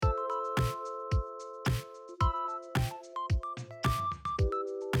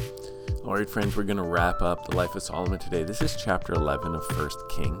All right, friends, we're going to wrap up the life of Solomon today. This is chapter 11 of 1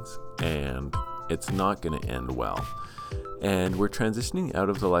 Kings, and it's not going to end well. And we're transitioning out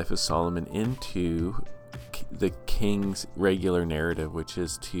of the life of Solomon into the king's regular narrative, which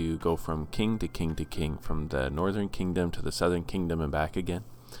is to go from king to king to king, from the northern kingdom to the southern kingdom and back again,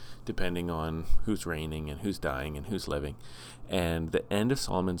 depending on who's reigning and who's dying and who's living. And the end of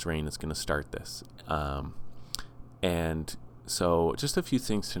Solomon's reign is going to start this. And so just a few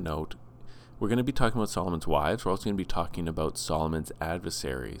things to note. We're going to be talking about Solomon's wives. We're also going to be talking about Solomon's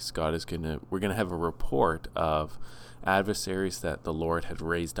adversaries. We're going to have a report of adversaries that the Lord had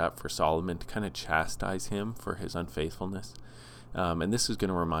raised up for Solomon to kind of chastise him for his unfaithfulness. And this is going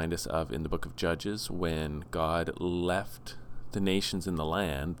to remind us of in the book of Judges, when God left the nations in the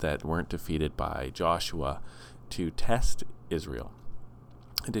land that weren't defeated by Joshua to test Israel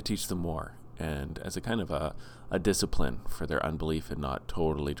and to teach them war, and as a kind of a discipline for their unbelief and not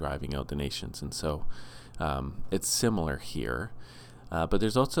totally driving out the nations. And so it's similar here, but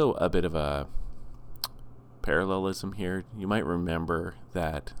there's also a bit of a parallelism here. You might remember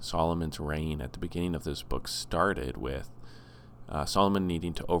that Solomon's reign at the beginning of this book started with Solomon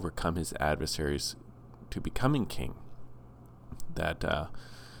needing to overcome his adversaries to becoming king. That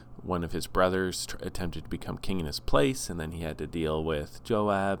one of his brothers attempted to become king in his place, and then he had to deal with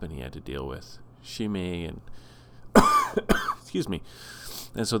Joab, and he had to deal with Shimei, and excuse me.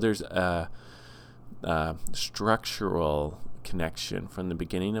 And so there's a structural connection from the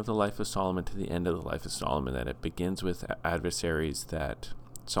beginning of the life of Solomon to the end of the life of Solomon, that it begins with adversaries that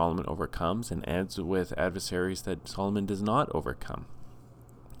Solomon overcomes and ends with adversaries that Solomon does not overcome.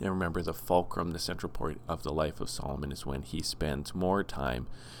 And remember, the fulcrum, the central point of the life of Solomon, is when he spends more time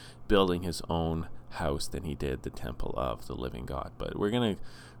building his own house than he did the temple of the living God. But we're going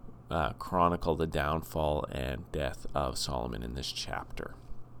to chronicle the downfall and death of Solomon in this chapter.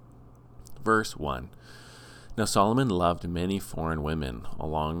 Verse 1. Now Solomon loved many foreign women,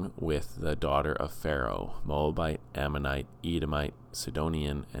 along with the daughter of Pharaoh, Moabite, Ammonite, Edomite,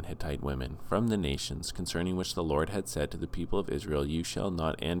 Sidonian, and Hittite women, from the nations concerning which the Lord had said to the people of Israel, You shall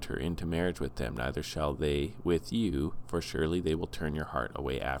not enter into marriage with them, neither shall they with you, for surely they will turn your heart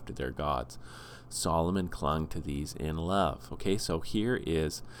away after their gods. Solomon clung to these in love. Okay, so here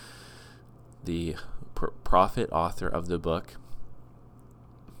is the prophet, author of the book,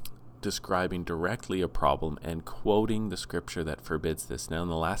 describing directly a problem and quoting the scripture that forbids this. Now, in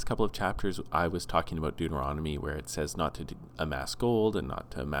the last couple of chapters, I was talking about Deuteronomy, where it says not to amass gold and not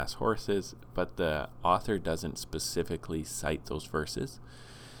to amass horses, but the author doesn't specifically cite those verses.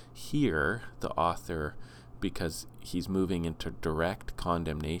 Here, the author, because he's moving into direct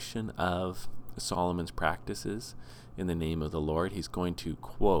condemnation of Solomon's practices in the name of the Lord, he's going to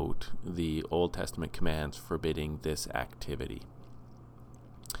quote the Old Testament commands forbidding this activity.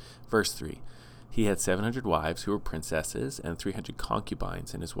 Verse 3, he had 700 wives who were princesses and 300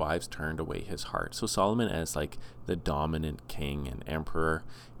 concubines, and his wives turned away his heart. So Solomon, as like the dominant king and emperor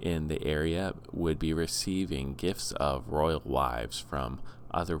in the area, would be receiving gifts of royal wives from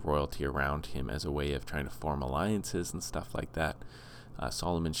other royalty around him as a way of trying to form alliances and stuff like that.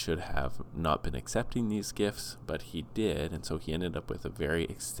 Solomon should have not been accepting these gifts, but he did, and so he ended up with a very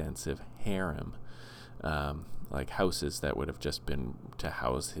extensive harem. Like houses that would have just been to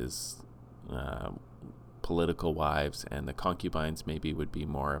house his political wives, and the concubines maybe would be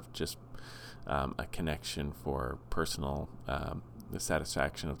more of just a connection for personal the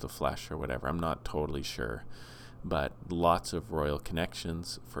satisfaction of the flesh or whatever. I'm not totally sure, but lots of royal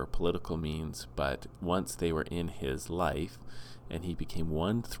connections for political means. But once they were in his life and he became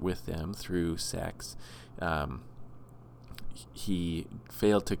one with them through sex, he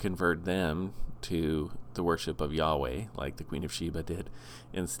failed to convert them to the worship of Yahweh, like the Queen of Sheba did.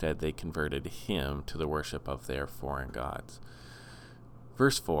 Instead, they converted him to the worship of their foreign gods.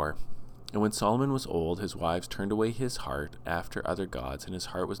 Verse 4, and when Solomon was old, his wives turned away his heart after other gods, and his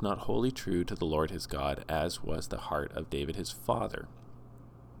heart was not wholly true to the Lord his God, as was the heart of David his father.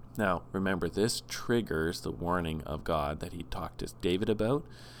 Now, remember, this triggers the warning of God that he talked to David about,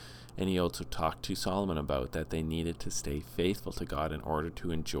 and he also talked to Solomon about, that they needed to stay faithful to God in order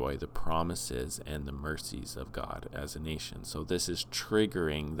to enjoy the promises and the mercies of God as a nation. So this is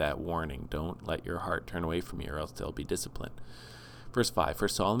triggering that warning. Don't let your heart turn away from me, or else they'll be disciplined. Verse 5, for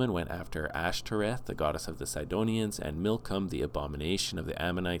Solomon went after Ashtoreth, the goddess of the Sidonians, and Milcom, the abomination of the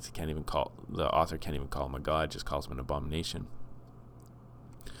Ammonites. The author can't even call him a god, just calls him an abomination.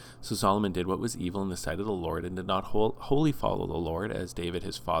 So Solomon did what was evil in the sight of the Lord, and did not wholly follow the Lord, as David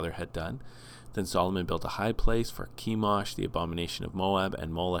his father had done. Then Solomon built a high place for Chemosh, the abomination of Moab,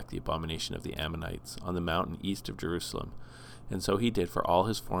 and Molech, the abomination of the Ammonites, on the mountain east of Jerusalem. And so he did for all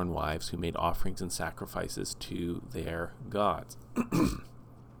his foreign wives who made offerings and sacrifices to their gods.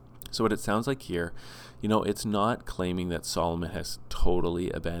 So what it sounds like here, it's not claiming that Solomon has totally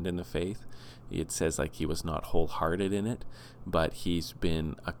abandoned the faith. It says like he was not wholehearted in it, but he's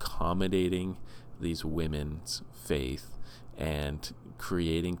been accommodating these women's faith and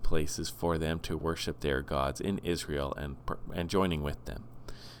creating places for them to worship their gods in Israel and joining with them.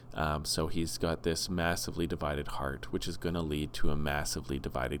 So he's got this massively divided heart, which is going to lead to a massively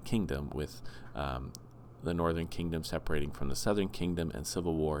divided kingdom with the northern kingdom separating from the southern kingdom and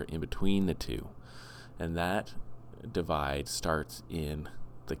civil war in between the two. And that divide starts in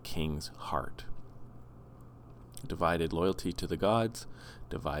the king's heart. Divided loyalty to the gods,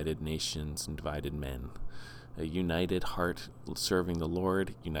 divided nations, and divided men. A united heart serving the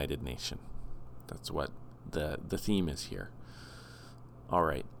Lord, united nation. That's what the theme is here. All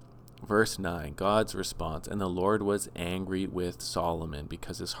right. Verse 9, God's response, and the Lord was angry with Solomon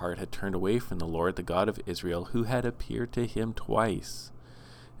because his heart had turned away from the Lord, the God of Israel, who had appeared to him twice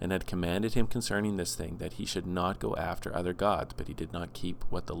and had commanded him concerning this thing, that he should not go after other gods, but he did not keep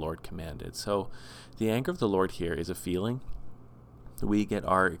what the Lord commanded. So the anger of the Lord here is a feeling. We get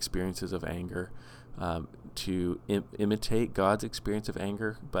our experiences of anger to imitate God's experience of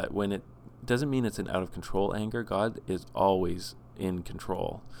anger, but when it doesn't mean it's an out of control anger. God is always in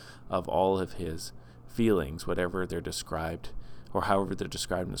control of all of his feelings, whatever they're described or however they're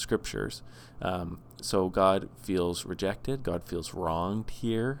described in the scriptures. So God feels rejected, God feels wronged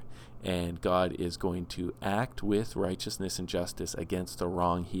here, and God is going to act with righteousness and justice against the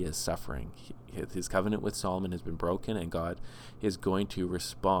wrong he is suffering. His covenant with Solomon has been broken, and God is going to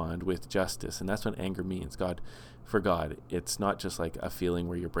respond with justice. And that's what anger means. For God, it's not just like a feeling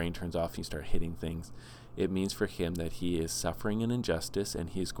where your brain turns off and you start hitting things. It means for him that he is suffering an injustice, and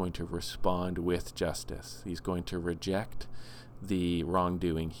he's going to respond with justice. He's going to reject the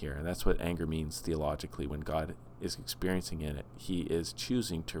wrongdoing here. And that's what anger means theologically. When God is experiencing it, he is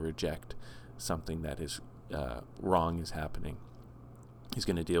choosing to reject something that is wrong is happening. He's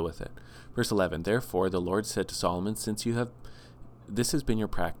going to deal with it. Verse 11, therefore the Lord said to Solomon, since this has been your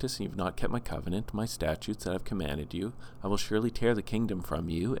practice, and you've not kept my covenant, my statutes that I've commanded you, I will surely tear the kingdom from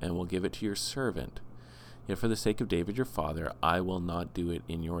you and will give it to your servant. Yet for the sake of David your father, I will not do it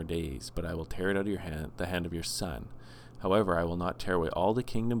in your days, but I will tear it out of the hand of your son. However, I will not tear away all the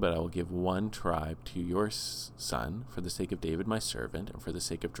kingdom, but I will give one tribe to your son, for the sake of David my servant, and for the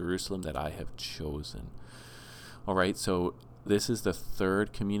sake of Jerusalem that I have chosen. All right, so this is the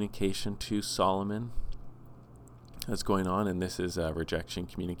third communication to Solomon that's going on, and this is a rejection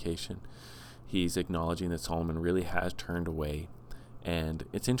communication. He's acknowledging that Solomon really has turned away. And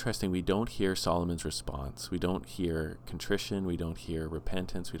it's interesting, we don't hear Solomon's response. We don't hear contrition. We don't hear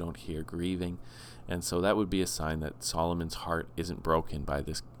repentance. We don't hear grieving. And so that would be a sign that Solomon's heart isn't broken by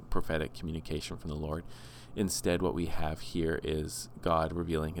this prophetic communication from the Lord. Instead, what we have here is God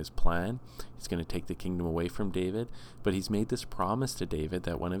revealing his plan. He's going to take the kingdom away from David, but he's made this promise to David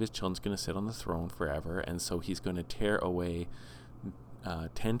that one of his children is going to sit on the throne forever. And so he's going to tear away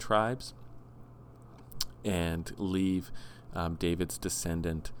 10 tribes and leave David's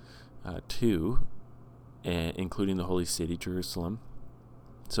descendant including the holy city, Jerusalem.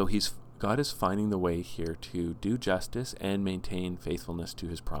 So God is finding the way here to do justice and maintain faithfulness to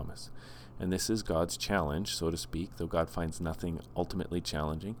his promise. And this is God's challenge, so to speak, though God finds nothing ultimately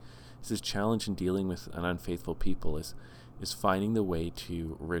challenging. His challenge in dealing with an unfaithful people is finding the way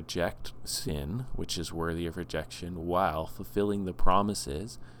to reject sin, which is worthy of rejection, while fulfilling the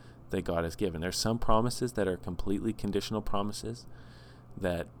promises that God has given. There's some promises that are completely conditional promises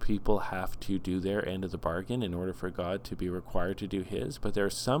that people have to do their end of the bargain in order for God to be required to do his, but there are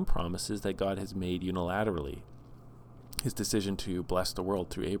some promises that God has made unilaterally. His decision to bless the world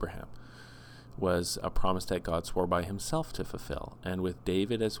through Abraham was a promise that God swore by himself to fulfill. And with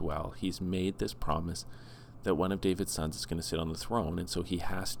David as well, he's made this promise that one of David's sons is going to sit on the throne, and so he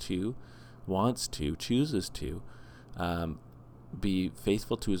chooses to be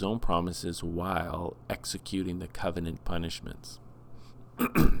faithful to his own promises while executing the covenant punishments.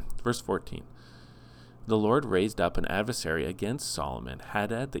 Verse 14, the Lord raised up an adversary against Solomon,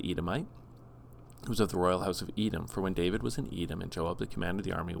 Hadad the Edomite, who was of the royal house of Edom. For when David was in Edom, and Joab the commander of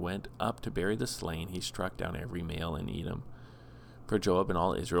the army went up to bury the slain, he struck down every male in Edom. For Joab and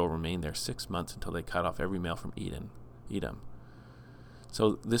all Israel remained there 6 months until they cut off every male from Edom.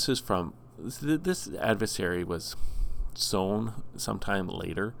 So this adversary was sown sometime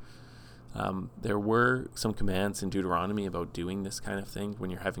later. There were some commands in Deuteronomy about doing this kind of thing when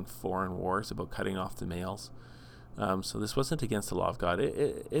you're having foreign wars, about cutting off the males. So this wasn't against the law of God.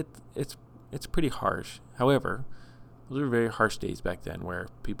 It's pretty harsh. However, Those were very harsh days back then where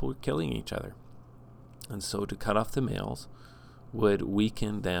people were killing each other. And so to cut off the males would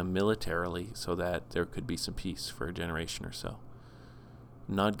weaken them militarily so that there could be some peace for a generation or so.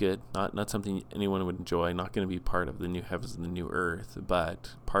 Not good, not something anyone would enjoy, not going to be part of the new heavens and the new earth,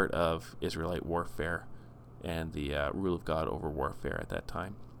 but part of Israelite warfare and the rule of God over warfare at that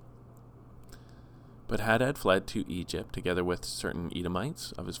time. But Hadad fled to Egypt together with certain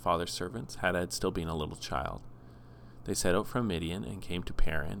Edomites of his father's servants, Hadad still being a little child. They set out from Midian and came to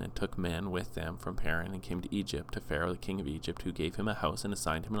Paran, and took men with them from Paran, and came to Egypt, to Pharaoh the king of Egypt, who gave him a house and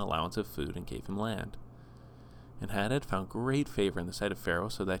assigned him an allowance of food and gave him land. And Hadad found great favor in the sight of Pharaoh,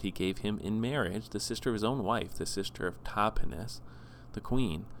 so that he gave him in marriage the sister of his own wife, the sister of Tahpenes, the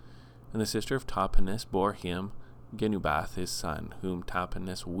queen. And the sister of Tahpenes bore him Genubath his son, whom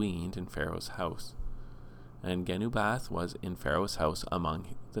Tahpenes weaned in Pharaoh's house. And Genubath was in Pharaoh's house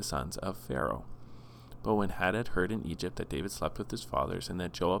among the sons of Pharaoh. But when Hadad heard in Egypt that David slept with his fathers, and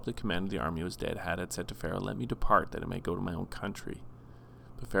that Joab the commander of the army was dead, Hadad said to Pharaoh, "Let me depart, that I may go to my own country."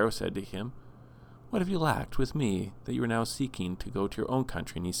 But Pharaoh said to him, "What have you lacked with me, that you are now seeking to go to your own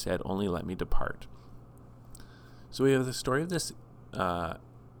country?" And he said, "Only let me depart." So we have the story of this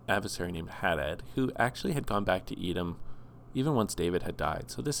adversary named Hadad, who actually had gone back to Edom even once David had died.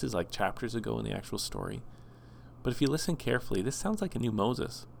 So this is like chapters ago in the actual story. But if you listen carefully, this sounds like a new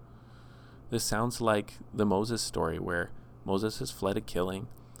Moses. This sounds like the Moses story where Moses has fled a killing,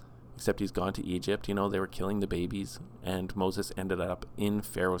 except he's gone to Egypt. They were killing the babies, and Moses ended up in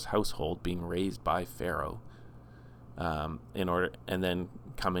Pharaoh's household, being raised by Pharaoh, and then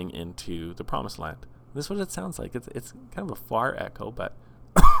coming into the Promised Land. This is what it sounds like. It's kind of a far echo, but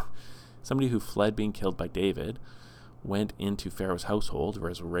somebody who fled being killed by David went into Pharaoh's household,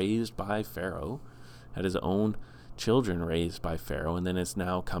 was raised by Pharaoh, had his own children raised by Pharaoh, and then is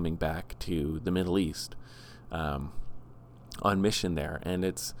now coming back to the Middle East on mission there. And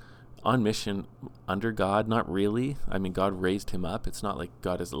it's on mission under God, not really. I mean, God raised him up. It's not like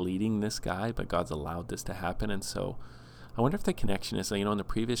God is leading this guy, but God's allowed this to happen. And so I wonder if the connection is, in the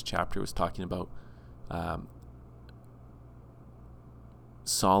previous chapter was talking about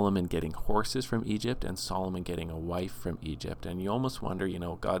Solomon getting horses from Egypt and Solomon getting a wife from Egypt. And you almost wonder,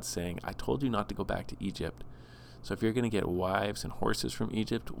 God's saying, I told you not to go back to Egypt. So if you're going to get wives and horses from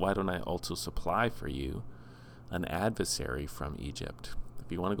Egypt, why don't I also supply for you an adversary from Egypt?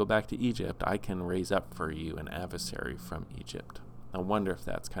 If you want to go back to Egypt, I can raise up for you an adversary from Egypt. I wonder if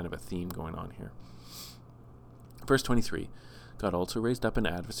that's kind of a theme going on here. Verse 23, God also raised up an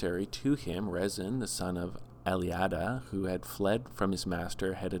adversary to him, Rezin, the son of Eliada, who had fled from his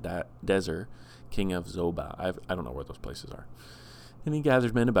master Hadadezer, king of Zobah. I don't know where those places are. And he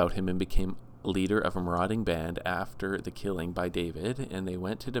gathered men about him and became leader of a marauding band after the killing by David, and they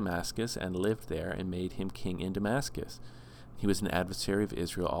went to Damascus and lived there and made him king in Damascus. He was an adversary of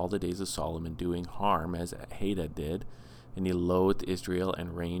Israel all the days of Solomon, doing harm as Hadad did, and he loathed Israel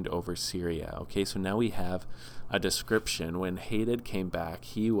and reigned over Syria. Okay, so now we have a description. When Hadad came back,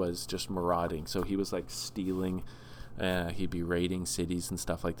 he was just marauding, so he was like stealing, he'd be raiding cities and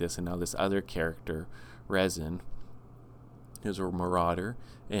stuff like this, and now this other character, Rezin, is a marauder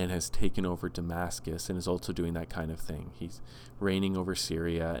and has taken over Damascus and is also doing that kind of thing. He's reigning over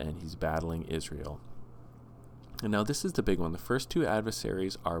Syria and he's battling Israel. And now this is the big one. The first two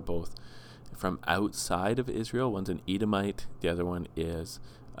adversaries are both from outside of Israel. One's an Edomite. The other one is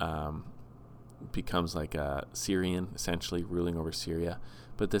becomes like a Syrian, essentially ruling over Syria.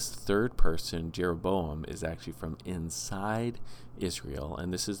 But this third person, Jeroboam, is actually from inside Israel.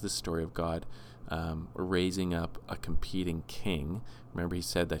 And this is the story of God raising up a competing king. Remember, he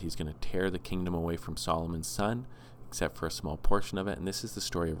said that he's going to tear the kingdom away from Solomon's son, except for a small portion of it. And this is the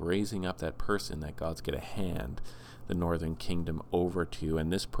story of raising up that person that God's going to hand the northern kingdom over to.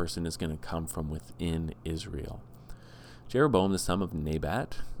 And this person is going to come from within Israel. Jeroboam, the son of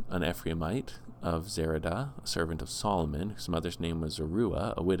Nebat, an Ephraimite of Zeradah, a servant of Solomon, whose mother's name was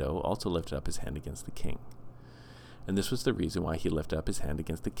Zeruiah, a widow, also lifted up his hand against the king. And this was the reason why he lifted up his hand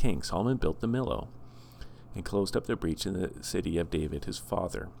against the king. Solomon built the Millo and closed up the breach in the city of David, his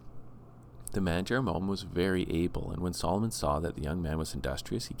father. The man Jeroboam was very able, and when Solomon saw that the young man was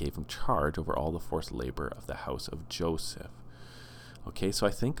industrious, he gave him charge over all the forced labor of the house of Joseph. Okay, so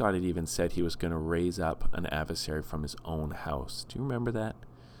I think God had even said he was going to raise up an adversary from his own house. Do you remember that?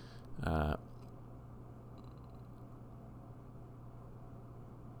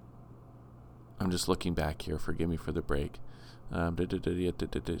 I'm just looking back here. Forgive me for the break.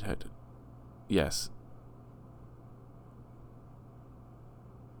 Yes.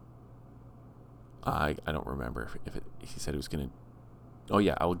 I don't remember if he said he was going to. Oh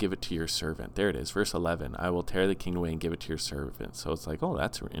yeah, I will give it to your servant. There it is, verse 11. I will tear the kingdom away and give it to your servant. So it's like, oh,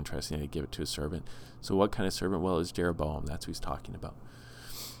 that's interesting. I give it to a servant. So what kind of servant? Well, it's Jeroboam. That's who he's talking about.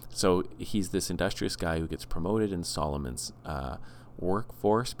 So he's this industrious guy who gets promoted in Solomon's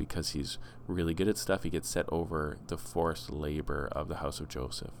workforce because he's really good at stuff. He gets set over the forced labor of the house of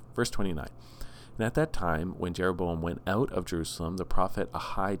Joseph. Verse 29. And at that time, when Jeroboam went out of Jerusalem, the prophet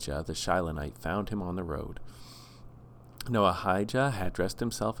Ahijah the Shilonite found him on the road. Now Ahijah had dressed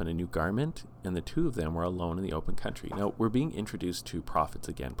himself in a new garment, and the two of them were alone in the open country. Now we're being introduced to prophets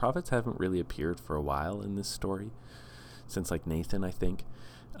again. Prophets haven't really appeared for a while in this story, since like Nathan, I think.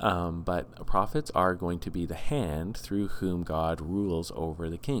 But prophets are going to be the hand through whom God rules over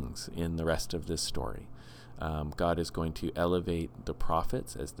the kings in the rest of this story. God is going to elevate the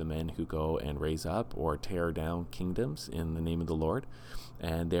prophets as the men who go and raise up or tear down kingdoms in the name of the Lord,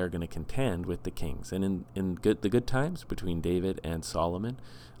 and they're going to contend with the kings. And in the good times between David and Solomon,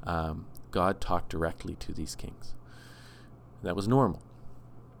 God talked directly to these kings. That was normal.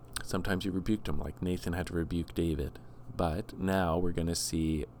 Sometimes he rebuked them, like Nathan had to rebuke David. But now we're going to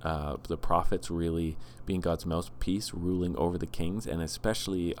see the prophets really being God's mouthpiece, ruling over the kings, and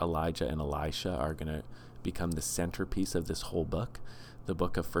especially Elijah and Elisha are going to become the centerpiece of this whole book. The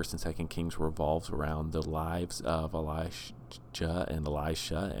book of 1st and 2nd Kings revolves around the lives of Elijah and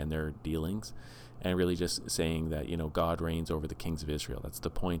Elisha and their dealings, and really just saying that, God reigns over the kings of Israel. That's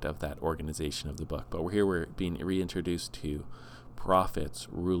the point of that organization of the book. But we're being reintroduced to prophets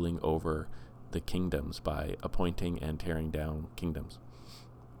ruling over the kingdoms by appointing and tearing down kingdoms.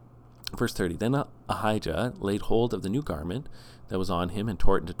 Verse 30, then Ahijah laid hold of the new garment that was on him and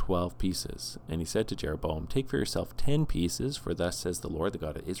tore it into 12 pieces. And he said to Jeroboam, take for yourself 10 pieces, for thus says the Lord, the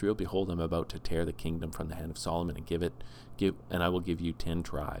God of Israel, behold, I am about to tear the kingdom from the hand of Solomon and I will give you 10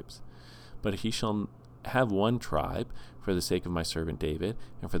 tribes. But he shall have one tribe for the sake of my servant David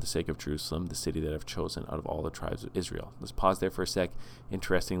and for the sake of Jerusalem, the city that I've chosen out of all the tribes of Israel. Let's pause there for a sec.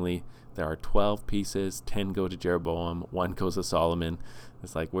 Interestingly, there are 12 pieces, 10 go to Jeroboam, 1 goes to Solomon.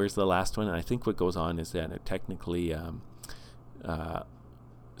 It's like, where's the last one? And I think what goes on is that technically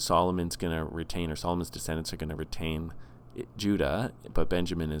Solomon's going to retain, or Solomon's descendants are going to retain Judah, but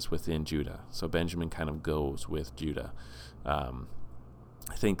Benjamin is within Judah. So Benjamin kind of goes with Judah. I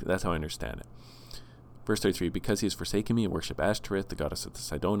think that's how I understand it. Verse 33, because he has forsaken me and worshipped Ashtoreth, the goddess of the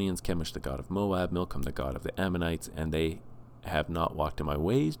Sidonians, Chemosh, the god of Moab, Milcom, the god of the Ammonites, and they have not walked in my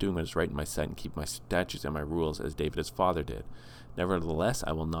ways, doing what is right in my sight, and keep my statutes and my rules, as David his father did. Nevertheless,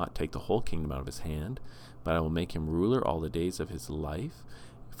 I will not take the whole kingdom out of his hand, but I will make him ruler all the days of his life,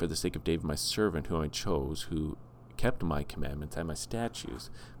 for the sake of David my servant, whom I chose, who kept my commandments and my statutes.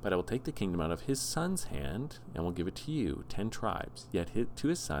 But I will take the kingdom out of his son's hand, and will give it to you, 10 tribes. Yet to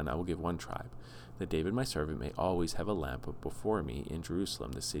his son I will give 1 tribe, that David my servant may always have a lamp before me in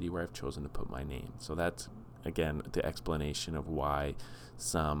Jerusalem, the city where I've chosen to put my name. So that's, again, the explanation of why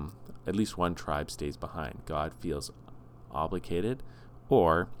at least 1 tribe stays behind. God feels obligated,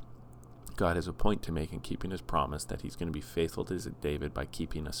 or God has a point to make in keeping his promise that he's going to be faithful to David by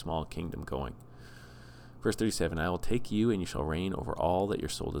keeping a small kingdom going. Verse 37, I will take you, and you shall reign over all that your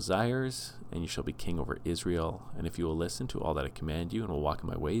soul desires, and you shall be king over Israel. And if you will listen to all that I command you, and will walk in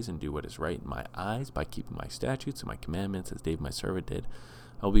my ways, and do what is right in my eyes, by keeping my statutes and my commandments, as David my servant did,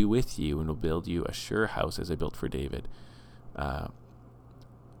 I will be with you, and will build you a sure house as I built for David. And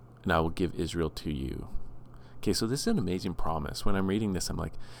I will give Israel to you. Okay, so this is an amazing promise. When I'm reading this, I'm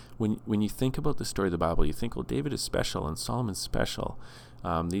like, when you think about the story of the Bible, you think, well, David is special and Solomon's special.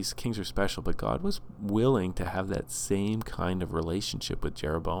 These kings are special, but God was willing to have that same kind of relationship with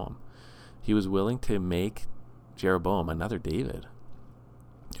Jeroboam. He was willing to make Jeroboam another David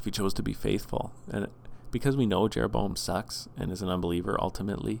if he chose to be faithful. And because we know Jeroboam sucks and is an unbeliever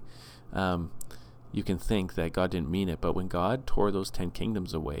ultimately, you can think that God didn't mean it. But when God tore those 10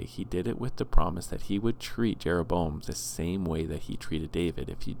 kingdoms away, he did it with the promise that he would treat Jeroboam the same way that he treated David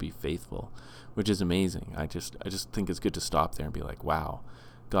if he'd be faithful, which is amazing. I just think it's good to stop there and be like, wow,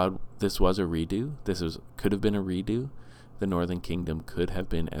 God, this was a redo. Could have been a redo. The northern kingdom could have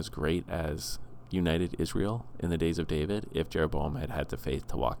been as great as united Israel in the days of David if Jeroboam had had the faith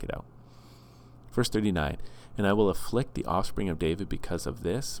to walk it out. Verse 39, and I will afflict the offspring of David because of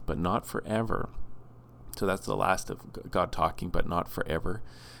this, but not forever. So that's the last of God talking, but not forever.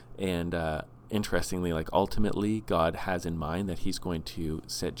 And interestingly, like ultimately, God has in mind that he's going to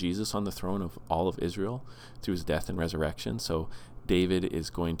set Jesus on the throne of all of Israel through his death and resurrection. So David is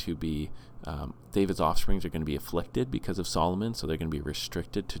going to be, David's offsprings are going to be afflicted because of Solomon. So they're going to be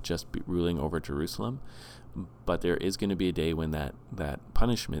restricted to just be ruling over Jerusalem. But there is going to be a day when that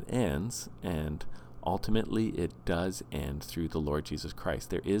punishment ends, and ultimately it does end through the Lord Jesus Christ.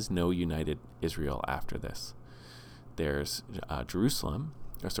 There is no united Israel after this. There's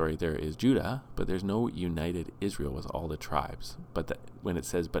there is Judah, but there's no united Israel with all the tribes. But when it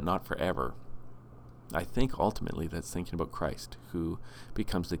says, but not forever, I think ultimately that's thinking about Christ, who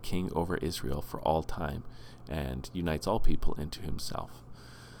becomes the king over Israel for all time and unites all people into himself.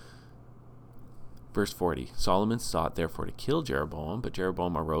 Verse 40, Solomon sought therefore to kill Jeroboam, but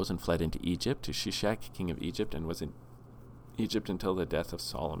Jeroboam arose and fled into Egypt, to Shishak, king of Egypt, and was in Egypt until the death of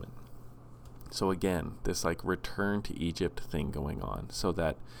Solomon. So again, this return to Egypt thing going on, so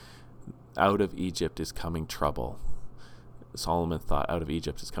that out of Egypt is coming trouble. Solomon thought out of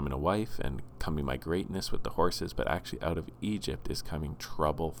Egypt is coming a wife and coming my greatness with the horses, but actually out of Egypt is coming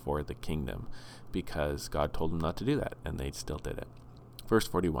trouble for the kingdom, because God told him not to do that, and they still did it. Verse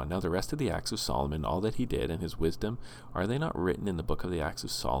 41, now the rest of the acts of Solomon, all that he did, and his wisdom, are they not written in the book of the acts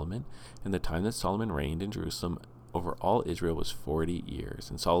of Solomon? In the time that Solomon reigned in Jerusalem over all Israel was 40 years.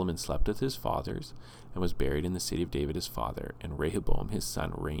 And Solomon slept with his fathers and was buried in the city of David his father, and Rehoboam his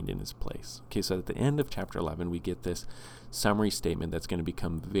son reigned in his place. Okay, so at the end of chapter 11, we get this summary statement that's going to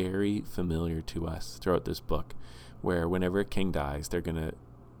become very familiar to us throughout this book, where whenever a king dies, they're going to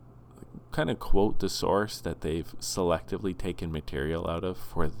kind of quote the source that they've selectively taken material out of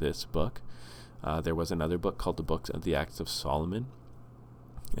for this book. There was another book called the Books of the Acts of Solomon.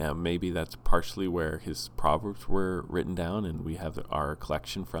 Yeah, maybe that's partially where his Proverbs were written down and we have our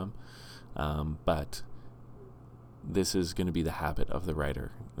collection from. But this is going to be the habit of the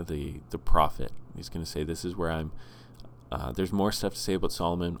writer, the prophet. He's going to say, this is where I'm. There's more stuff to say about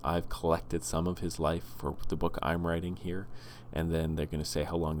Solomon. I've collected some of his life for the book I'm writing here. And then they're going to say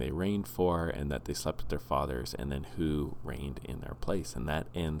how long they reigned for, and that they slept with their fathers, and then who reigned in their place. And that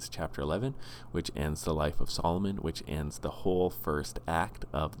ends chapter 11, which ends the life of Solomon, which ends the whole first act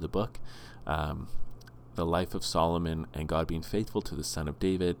of the book. The life of Solomon and God being faithful to the son of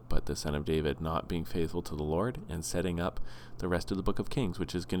David, but the son of David not being faithful to the Lord, and setting up the rest of the book of Kings,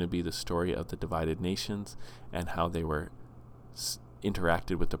 which is going to be the story of the divided nations and how they were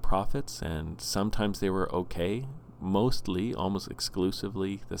interacted with the prophets. And sometimes they were okay, mostly, almost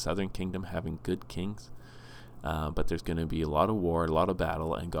exclusively, the southern kingdom having good kings. But there's going to be a lot of war, a lot of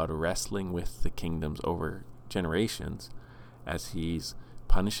battle, and God wrestling with the kingdoms over generations as he's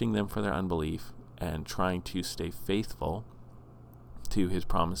punishing them for their unbelief and trying to stay faithful to his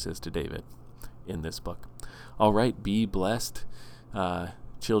promises to David in this book. All right, be blessed,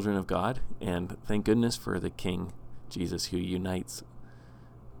 children of God, and thank goodness for the King Jesus, who unites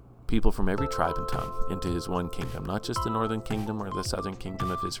people from every tribe and tongue into his one kingdom, not just the northern kingdom or the southern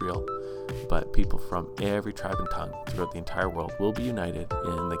kingdom of Israel, but people from every tribe and tongue throughout the entire world will be united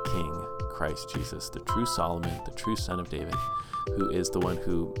in the King, Christ Jesus, the true Solomon, the true son of David, who is the one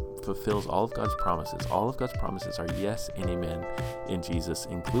who fulfills all of God's promises. All of God's promises are yes and amen in Jesus,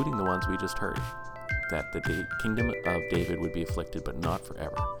 including the ones we just heard, that the kingdom of David would be afflicted, but not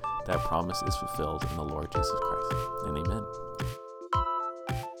forever. That promise is fulfilled in the Lord Jesus Christ.